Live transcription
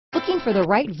Looking for the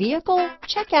right vehicle?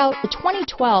 Check out the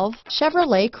 2012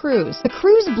 Chevrolet Cruze. The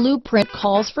Cruze blueprint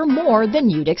calls for more than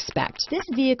you'd expect. This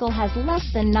vehicle has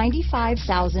less than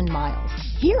 95,000 miles.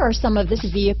 Here are some of this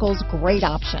vehicle's great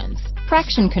options: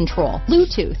 traction control,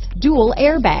 Bluetooth, dual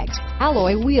airbags,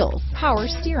 alloy wheels, power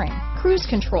steering, cruise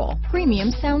control,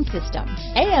 premium sound system,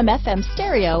 AM/FM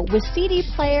stereo with CD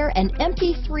player and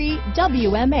MP3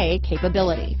 WMA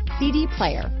capability, CD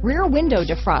player, rear window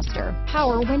defroster,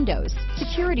 power windows,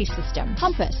 security system,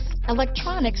 compass,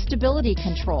 electronic stability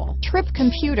control, trip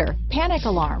computer, panic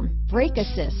alarm, brake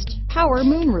assist, power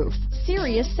moonroof,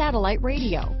 Sirius satellite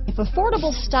radio. If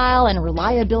affordable style and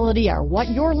reliability are what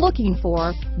you're looking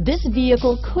for, this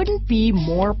vehicle couldn't be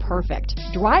more perfect.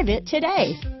 Drive it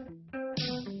today.